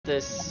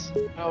this.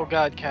 Oh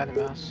god, cat and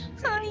mouse.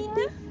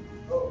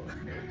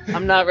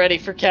 I'm not ready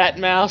for cat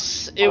and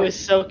mouse. It was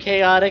so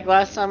chaotic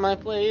last time I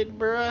played,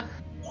 bruh.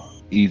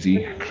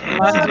 Easy.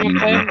 Last time you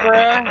played,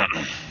 bruh.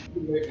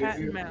 Cat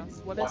and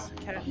mouse. What is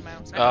cat and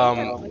mouse?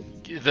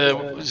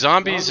 The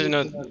zombies in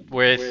a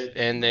with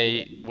and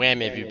they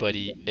wham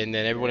everybody, and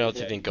then everyone else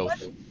is in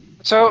ghost.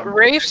 So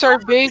wraiths are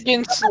big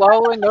and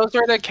slow, and those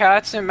are the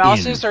cats, and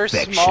mouses are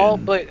small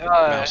but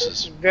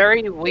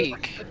very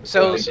weak.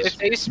 So if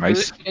they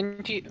spruce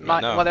into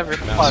whatever,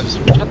 Mouses.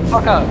 shut the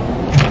fuck up.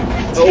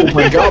 Oh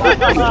my god!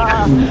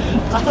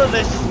 Oh,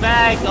 the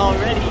smack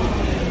already.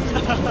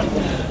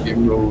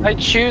 I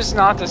choose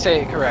not to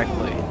say it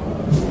correctly.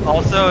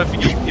 Also, if you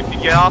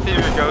get off of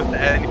your ghost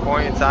at any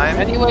point in time.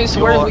 Anyways,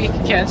 we're weak,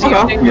 can't see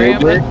anything,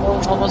 Graham, and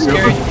almost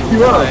scary.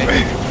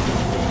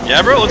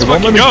 Yeah, bro, let's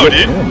fucking go,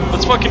 dude.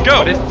 Let's fucking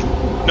go.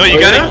 No, you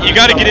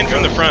gotta get in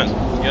from the front.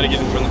 You gotta get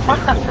in from the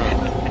front.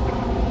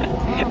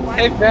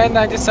 Hey Ben,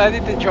 I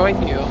decided to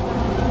join you.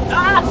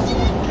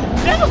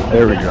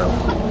 There we go.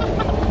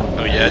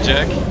 Oh yeah,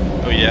 Jack?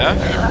 Oh yeah?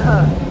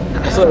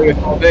 That's what we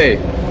got all day.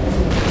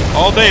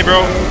 All day,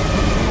 bro.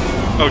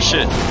 Oh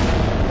shit.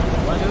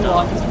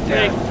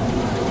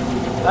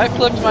 I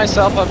flipped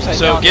myself upside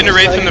down. So get in a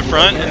wraith from the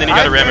front, and then you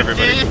gotta ram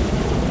everybody.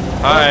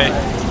 Hi.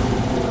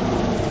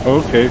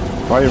 Okay.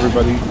 Bye,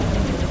 everybody.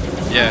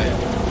 Yeah.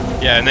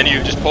 Yeah, and then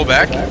you just pull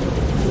back. And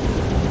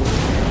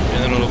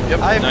then it'll. Yep.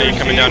 Now you're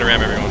coming down to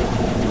ram everyone.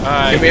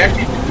 Hi. Can we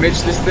actually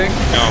damage this thing?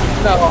 No.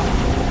 No.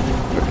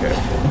 Okay.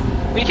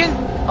 We can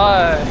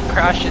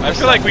crash it. I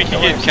feel like we can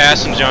get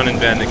Cass and John and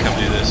Ben to come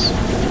do this.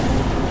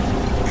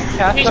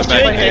 We should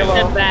get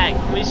them back.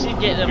 We should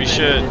get them. We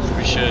should.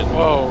 We should.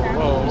 Whoa,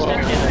 whoa, whoa.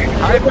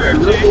 I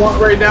really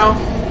want right now.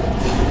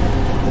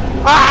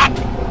 Ah!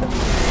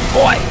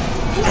 Boy.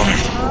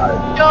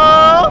 Go!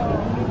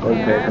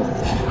 Okay.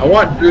 I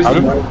want Jersey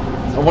Mike.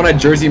 I want a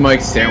Jersey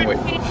Mike sandwich.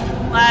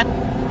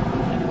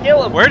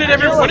 Kill him. When did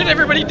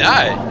everybody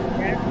die?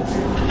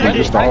 I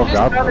just got all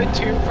got a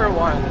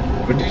 2-for-1.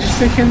 What did you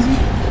say, Kenzie?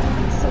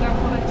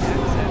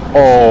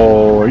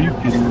 Oh, are you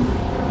kidding?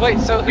 Wait,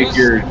 so Take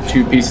your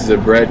 2 pieces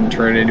of bread and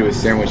turn it into a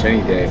sandwich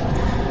any day.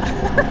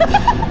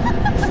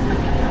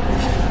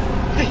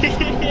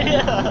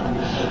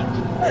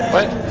 Yeah.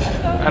 What?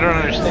 I don't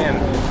understand.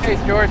 Hey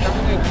George, I'm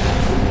gonna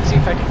see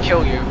if I can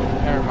kill you.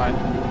 Never mind.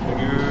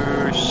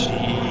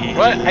 Sushi.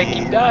 What? I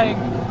keep dying.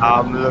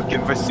 I'm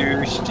looking for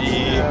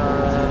sushi.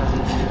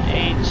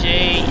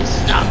 AJ,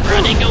 stop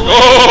running away.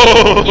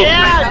 Oh!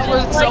 Yeah, That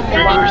was just so like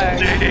that.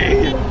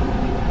 Sushi.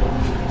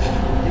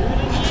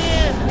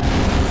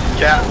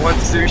 Cat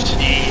wants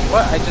sushi.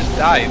 What? I just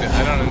died.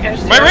 I don't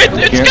understand. My wraith,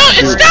 it's stuck!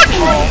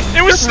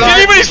 It was. Did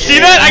anybody see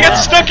that? I got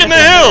stuck in the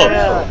hill.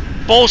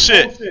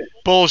 Bullshit.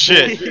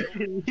 Bullshit.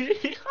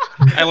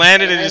 I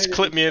landed and it just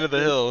clipped me into the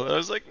hill. I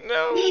was like,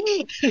 no.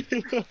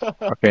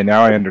 Okay,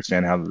 now I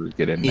understand how to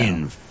get in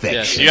now.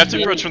 Yeah, so you have to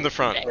approach from the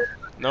front.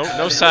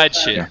 No side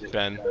shit,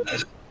 Ben.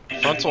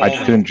 Frontal I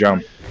only. couldn't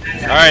jump.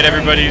 Alright,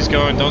 everybody who's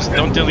going,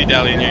 don't dilly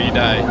dally in here, you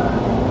die.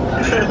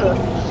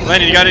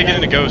 Landon, you gotta get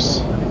into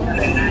ghosts.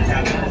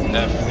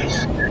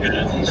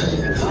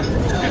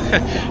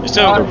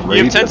 So,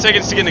 you have 10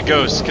 seconds to get into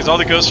ghosts, because all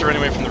the ghosts are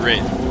running away from the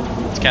wraith.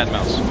 It's cat and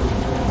mouse.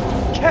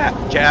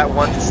 Cat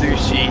wants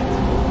sushi.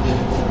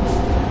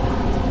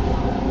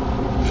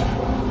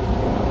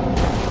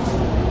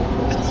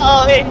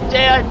 Oh, AJ,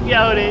 I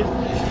noticed.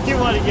 You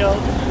want to go?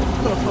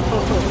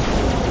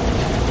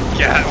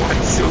 Cat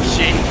wants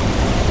sushi.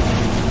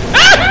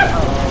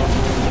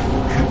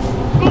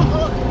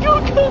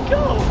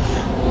 Go!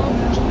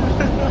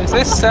 Is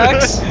this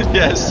sex?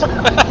 Yes.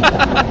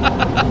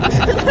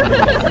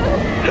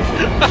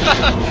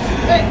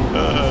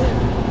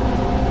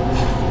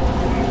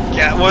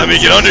 Cat Let wants me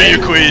get under you,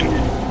 queen.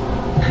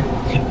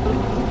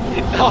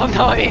 Oh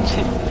no, AJ.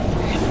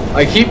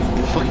 I keep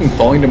fucking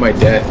falling to my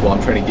death while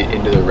I'm trying to get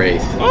into the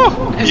race.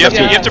 Oh, you have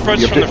to approach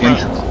You from have the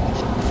to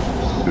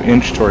front.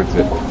 Inch towards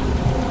it.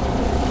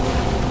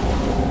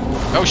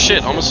 Oh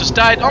shit, almost just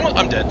died. Almost,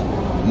 I'm dead. Oh,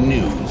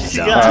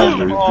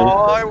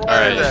 I wanted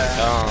Alright, that.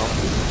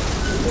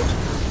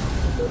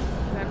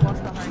 Dad, watch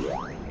behind you.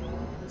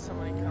 There's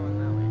somebody coming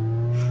that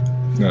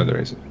way. No, there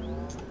isn't.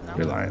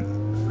 You're lying.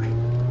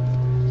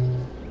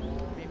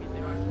 Maybe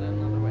they went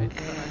another way,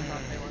 but I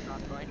thought they were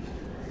not going.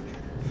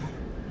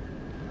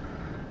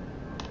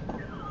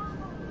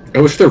 I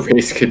wish the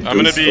race could. I'm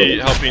gonna boost be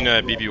them. helping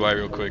BBY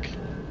real quick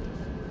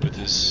with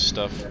his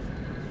stuff.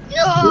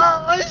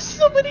 Yeah,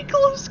 so many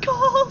close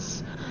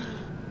calls.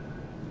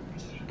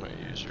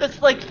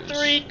 That's like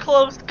 3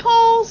 close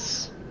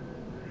calls.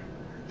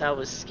 That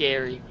was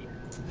scary. I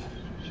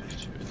think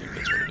that's what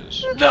it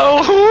is.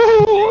 No.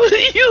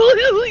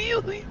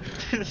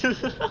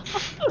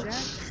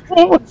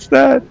 What was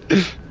that?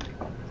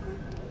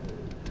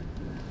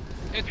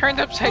 It turned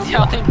upside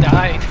down and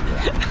died.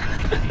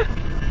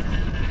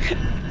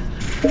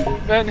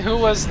 Ben, who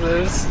was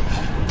this?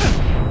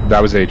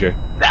 That was AJ.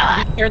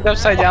 Turned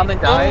upside down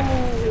and died?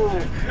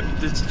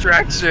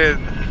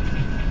 Distraction.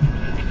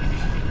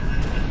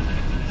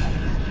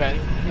 Ben.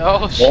 Oh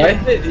Well, I shit.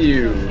 hit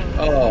you.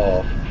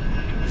 Oh.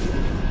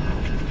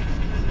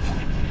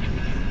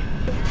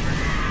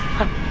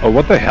 Oh,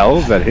 what the hell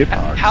is that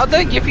hitbox? How'd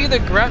they give you the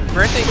birthday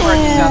party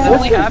sound? That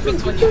only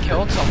happens when you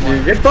killed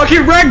someone. Get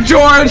fucking wrecked,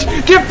 George!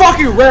 Get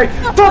fucking wrecked!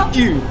 Fuck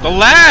you! The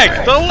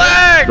lag! The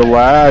lag! The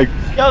lag.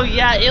 Yo,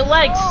 yeah, it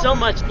lags so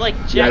much. Like,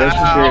 Yeah, Jack that's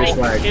a serious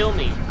didn't lag. kill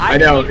me. I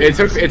know, didn't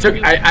it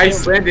took, I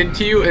slammed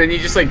into you and then you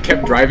just like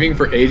kept driving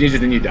for ages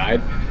and then you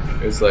died.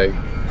 It was like,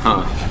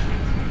 huh.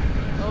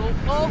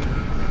 Oh.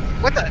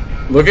 What the?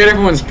 Look at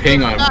everyone's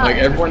ping on, like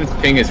everyone's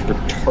ping is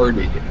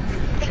retarded.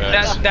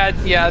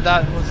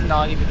 That was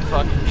not even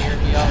fucking near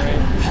me,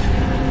 alright.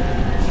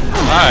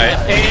 Alright.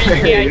 I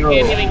can't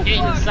even get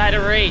inside a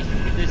race.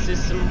 This is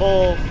some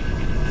bull.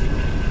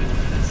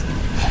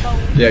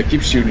 Yeah,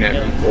 keep shooting at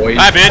me, boys.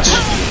 Hi, bitch!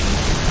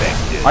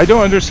 I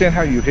don't understand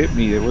how you hit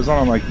me. It was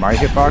on like my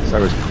hitbox. I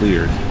was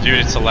cleared. Dude,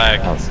 it's a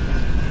lag. Oh,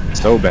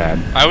 so bad.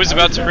 I was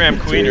about to ram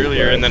Queen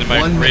earlier, and then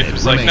my Wraith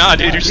was like, nah,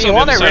 dude, you're If still you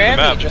on the want other to side of the ram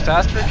me, map. just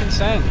ask for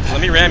consent. Let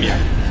me ram you.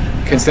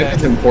 Consent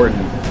is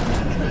important.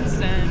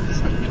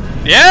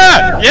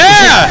 Yeah!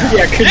 Yeah!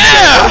 Yeah, consent.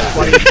 Yeah! That's a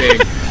funny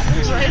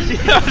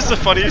thing. That was the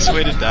funniest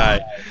way to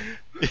die.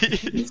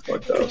 It's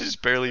fucked up. He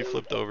just barely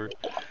flipped over.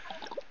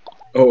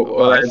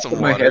 Oh, I I had put some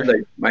my water. head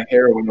like my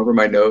hair went over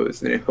my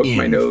nose and it hooked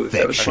my nose.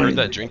 That was I funny. heard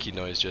that drinky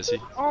noise, Jesse.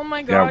 Oh my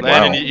Yeah, god.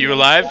 Landon, wow. you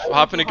alive?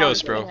 Hop in a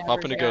ghost, bro.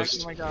 Hop in a Oh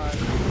ghost. my god.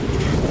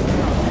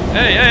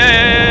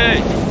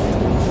 Hey!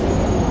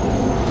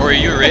 Or are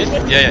you a Wraith?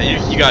 Yeah,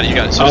 you got it, you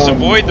got it. So just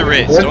avoid the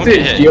Wraiths, What's don't the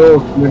get hit. deal?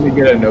 Let me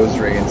get a nose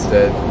ring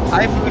instead.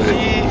 I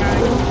believe.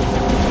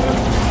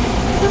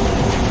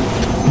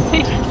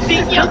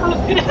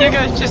 You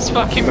guys just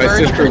fucking My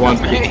murdered sister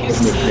wants me. me to kiss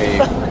his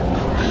name.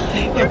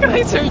 You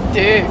guys are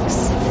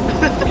dicks.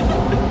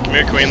 Come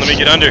here, Queen, let me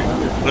get under.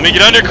 Let me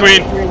get under,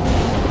 Queen!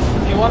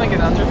 You wanna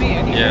get under me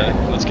anyway?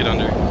 Yeah, let's get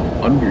under.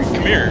 Under.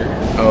 Come here.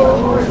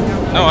 Oh.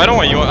 No, I don't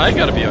want you. I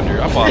gotta be under.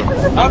 I'm bottom.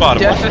 I'm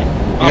bottom.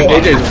 I'm Yeah,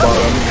 bottom. AJ's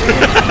bottom.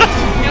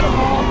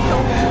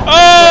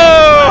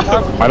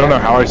 Oh! I don't know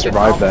how I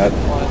survived that.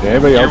 Did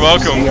anybody You're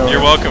else welcome. see,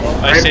 You're welcome.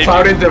 I I saved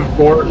plowed you. into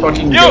 4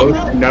 fucking Yo!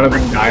 ghosts and none of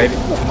them died.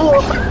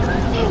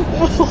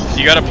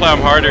 You gotta plow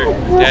him harder,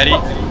 Daddy.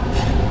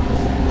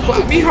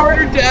 Plow me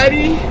harder,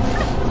 daddy!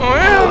 Oh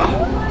yeah.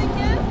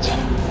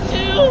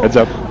 Heads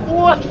up.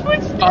 What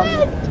was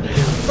that?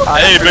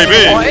 Hey,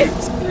 baby.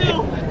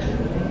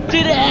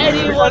 Did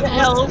anyone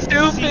else see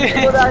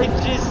what I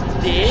just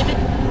did?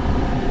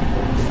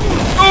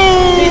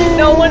 Did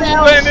no one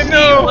else Landon, see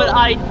no. what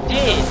I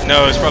did?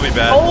 No, it's probably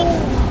bad. Oh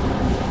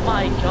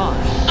my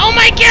gosh. Oh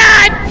my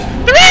God!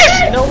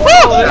 No one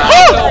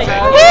I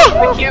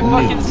else can't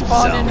fucking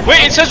spawn in.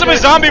 Wait, it says I'm a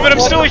zombie, but I'm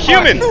still a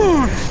human.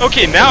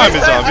 Okay, now I'm a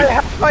I zombie.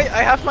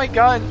 have my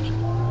gun.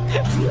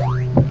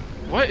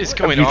 What is If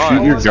going you shoot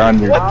on? your gun,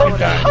 you're What the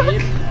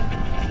dead.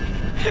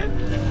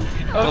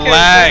 The Okay,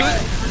 lag.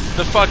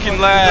 The fucking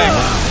lag.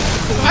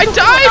 I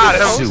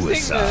died.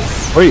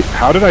 Suicide. Wait,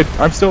 how did I?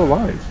 I'm still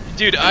alive.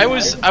 Dude, I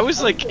was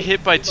like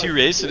hit by 2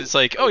 Wraiths, and it's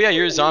like, oh yeah,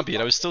 you're a zombie,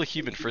 and I was still a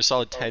human for a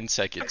solid 10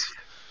 seconds.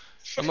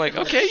 I'm like,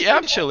 okay, yeah,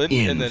 I'm chilling,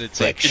 and then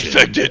it's like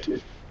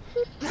infected.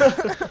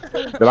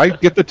 Did I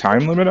get the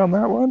time limit on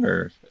that one,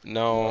 or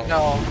No,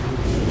 No.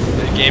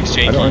 the game's I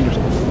changing. don't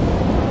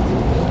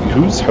understand.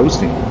 Who's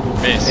hosting?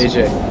 Mace.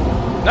 AJ.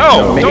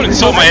 No, No. don't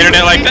insult my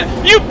internet like that.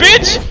 You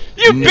bitch!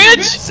 You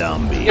bitch!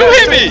 You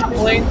hit me!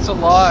 Explains a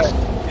lot.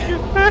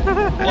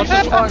 What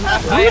the fuck?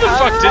 Who the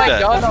fuck did my that?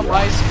 gun on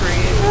my screen.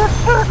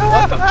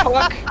 What the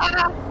fuck?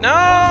 No!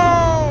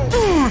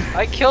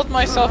 I killed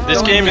myself. This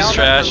going game is down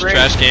trash. the race.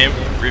 Trash game.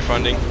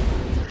 Refunding.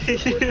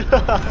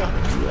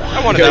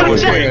 I wanted that You're one.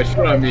 gonna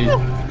shit on me.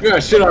 You're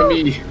gonna shit on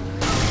me.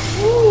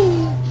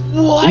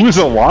 What? Who's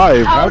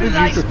alive? How did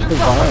I you survive?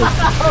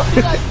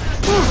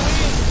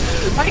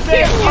 I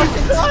can't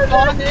fucking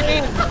spawn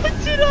in. How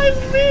did I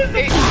live?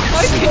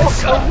 I can't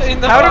come in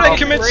the How did I fucking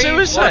commit race.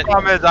 suicide? The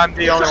problem is I'm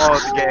the only one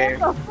with the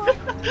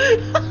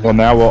game. Well,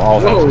 now we'll all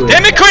have. Whoa.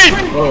 Damn it, Queen!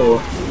 Oh.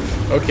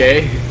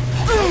 Okay.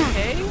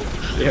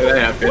 Yeah, that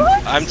happened.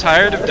 I'm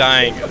tired of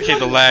dying. Okay,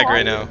 the lag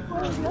right now.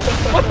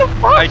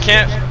 I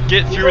can't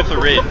get through with the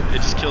Wraith. It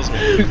just kills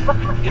me.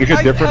 Pick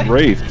a different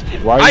Wraith.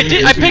 Why? are I you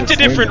did. I using picked the a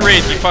different same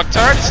Wraith. You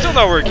fucktard. It's still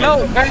not working.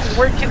 No, guys,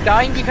 we're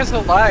dying because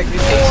of the lag. It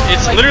takes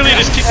It's like literally 10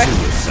 just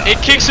seconds. it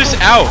kicks us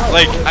out.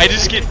 Like I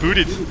just get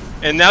booted,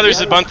 and now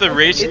there's a bunch of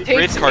Wraith It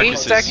takes 8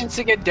 carcasses. seconds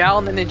to get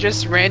down, and it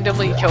just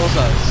randomly kills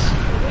us.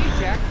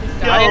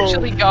 I Yo.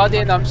 actually got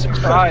in. I'm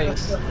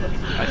surprised.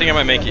 I think I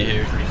might make it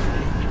here.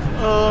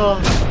 Oh,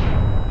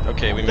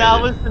 Okay, we made that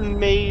it. was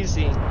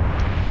amazing.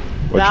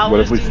 What, That what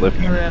was if we flip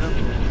him? incredible.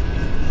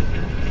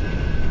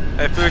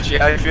 Hey Fuji,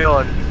 how you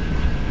feeling?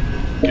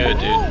 Good,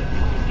 dude.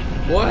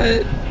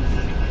 What?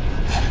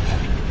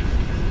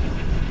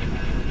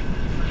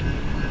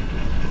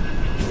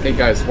 Hey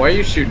guys, why are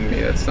you shooting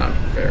me? That's not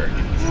fair.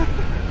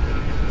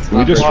 Can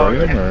we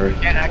destroy him, or?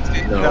 Can't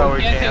actually. No. No,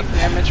 we Can't can't. take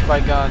damage by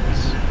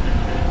guns.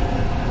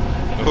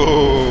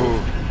 Ooh.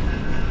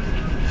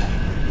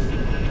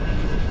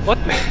 What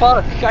the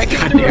fuck? I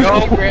can do a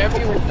whole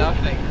Grammy with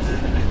nothing.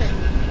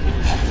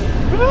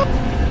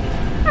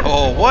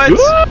 Oh, what?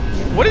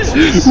 What is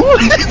this?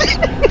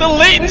 The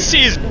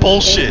latency is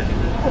bullshit.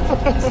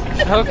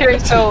 Okay,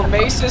 so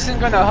Mace isn't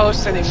gonna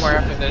host anymore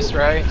after this,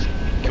 right?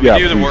 Can we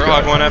do the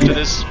Warthog one after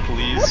this,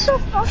 please?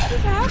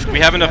 We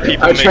have enough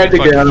people. I tried to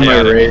get out of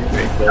my raid.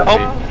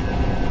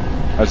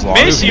 As long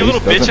Mace, as you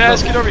little Mace bitch doesn't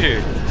ass, host. get over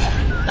here.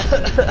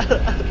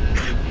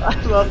 I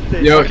love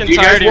this. Yo, Fucking do you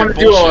guys tired of want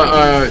to your do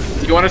bullshit.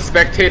 do you want to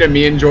spectate a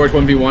me and George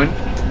 1v1?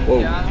 Whoa.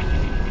 Yeah.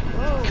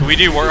 Can we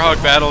do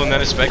Warthog battle and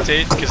then a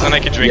spectate? Because then I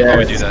can drink while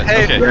we do that.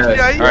 Hey, Okay.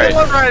 yeah, you Alright. the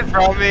one right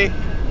from me.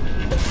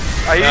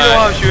 Are you the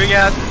one I'm shooting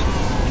at?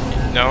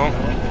 No.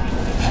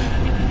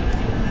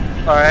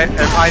 Alright,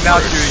 am I now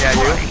shooting at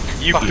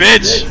you? You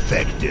bitch!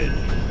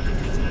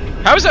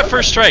 How was that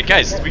first strike?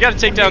 Guys, we gotta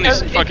take down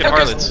these fucking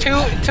harlots.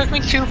 It took me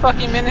 2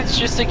 fucking minutes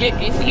just to get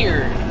in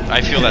here.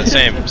 I feel that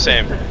same.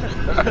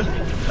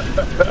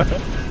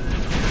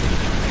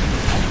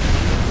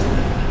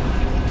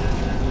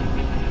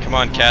 Come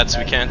on, cats,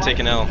 we can't take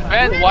an L.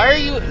 Man, why are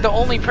you the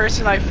only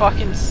person I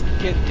fucking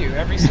get to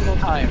every single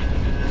time?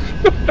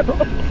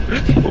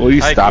 Will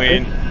you Hi, stop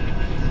Queen. it?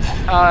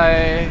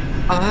 I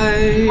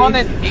want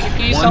an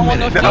AP someone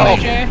with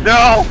AJ?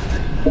 No!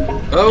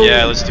 Oh.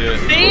 Yeah, let's do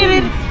it.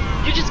 Baited!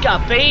 You just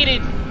got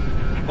baited!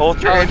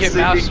 Ultra Oh, get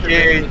master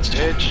engaged.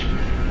 bitch.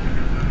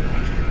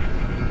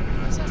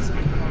 What's that song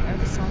called? I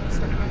have a song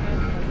stuck in my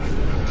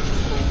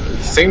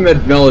head. Sing the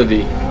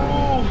melody.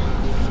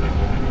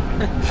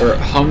 Or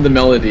hum the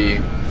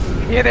melody.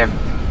 Get him.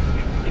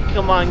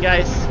 Come on,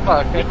 guys.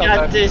 Fuck, I We thought got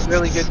that this. was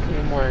really good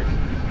teamwork.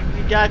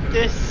 We got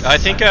this. I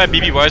think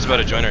BBY is about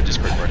to join our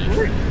Discord party.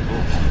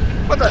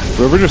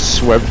 Whoever just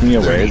swept me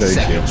away, there you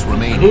go.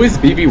 Who is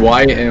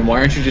BBY and why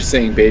aren't you just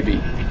saying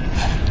baby?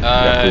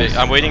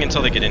 I'm waiting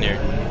until they get in here.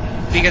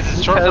 Because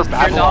it's short for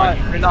Because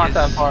you're not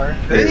that far.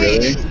 Hey,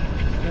 really?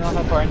 You're not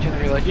that far into the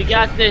relationship. We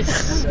got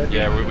this.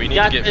 Yeah, we need to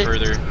Got get this.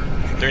 further.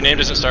 Their name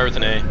doesn't start with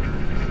an A.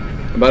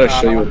 I'm about to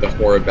show you what the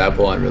horror of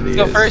Babylon really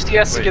So is. first he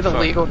has to Wait, get a fuck.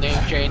 legal name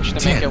change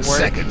to make it work.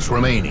 seconds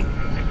remaining.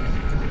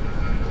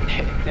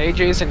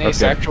 AJ's an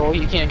asexual,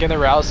 he can't get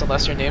aroused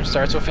unless your name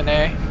starts with an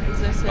A. Is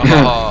this it?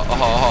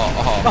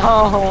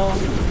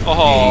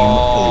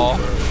 Oh.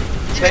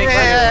 Thank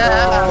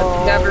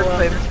you. Never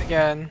play this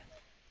again.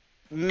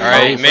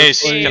 Alright,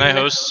 Mace, can I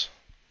host?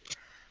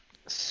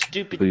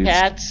 Stupid Please.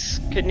 cats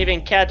couldn't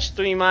even catch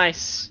 3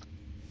 mice.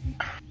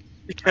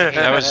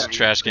 That was a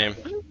trash game.